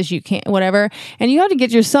fast as you can, whatever, and you have to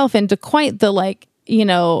get yourself into quite the like, you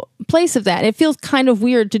know, place of that. It feels kind of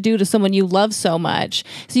weird to do to someone you love so much.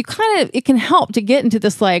 So it can help to get into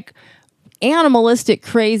this like animalistic,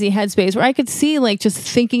 crazy headspace where I could see like just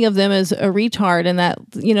thinking of them as a retard and that,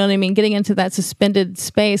 you know what I mean, getting into that suspended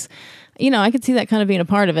space. You know, I could see that kind of being a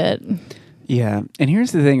part of it. Yeah. And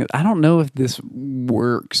here's the thing. I don't know if this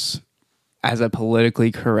works as a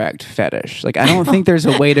politically correct fetish. Like, I don't think there's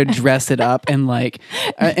a way to dress it up and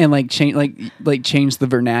change the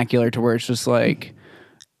vernacular to where it's just like,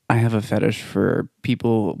 I have a fetish for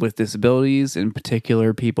people with disabilities, in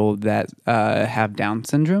particular people that have Down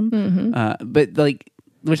syndrome. But like,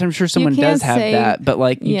 which I'm sure someone does have that, but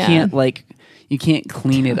like you can't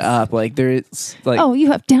clean it up. Like there's like, oh,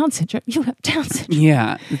 you have Down syndrome. You have Down syndrome.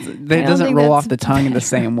 Yeah, that doesn't roll off the tongue in the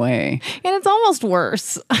same way. And it's almost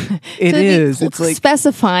worse. It is. It's like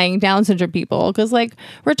specifying Down syndrome people, because like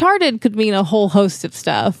retarded could mean a whole host of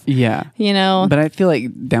stuff. Yeah, you know. But I feel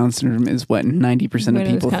like Down syndrome is what 90% of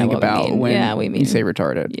people think about when you say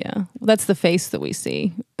retarded. Yeah, well, that's the face that we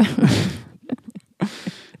see.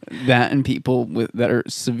 That and people that are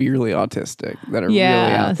severely autistic, that are really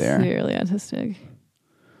out there. Severely autistic.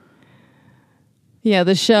 Yeah,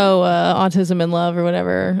 the show Autism in Love or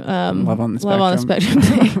whatever. Love on the Spectrum. Love on the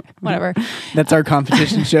Spectrum. Whatever. That's our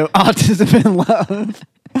competition show, Autism in Love.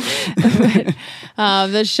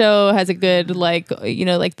 The show has a good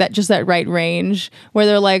that right range where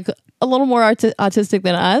they're like a little more autistic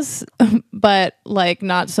than us, but like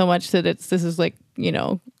not so much that this is like,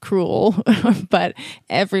 cruel, but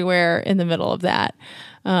everywhere in the middle of that.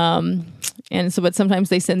 And so, but sometimes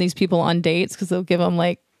they send these people on dates because they'll give them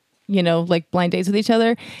like blind dates with each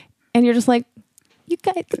other. And you're just like,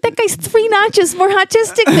 that guy's 3 notches more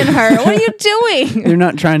autistic than her. What are you doing? They're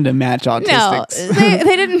not trying to match autistics. No,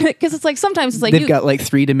 they didn't, because it's like sometimes it's like they've got like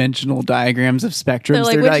 3-dimensional diagrams of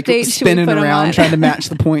spectrums. They're like spinning around trying to match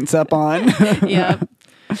the points up on. Yeah.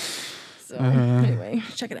 So anyway,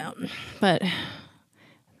 check it out. But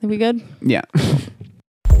are we good? Yeah.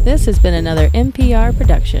 This has been another NPR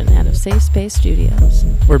production out of Safe Space Studios.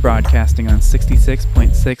 We're broadcasting on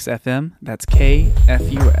 66.6 FM. That's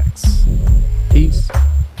KFUX. Peace.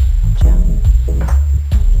 Ciao.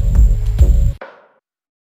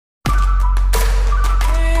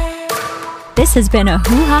 This has been a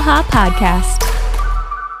Hoo Ha Ha podcast.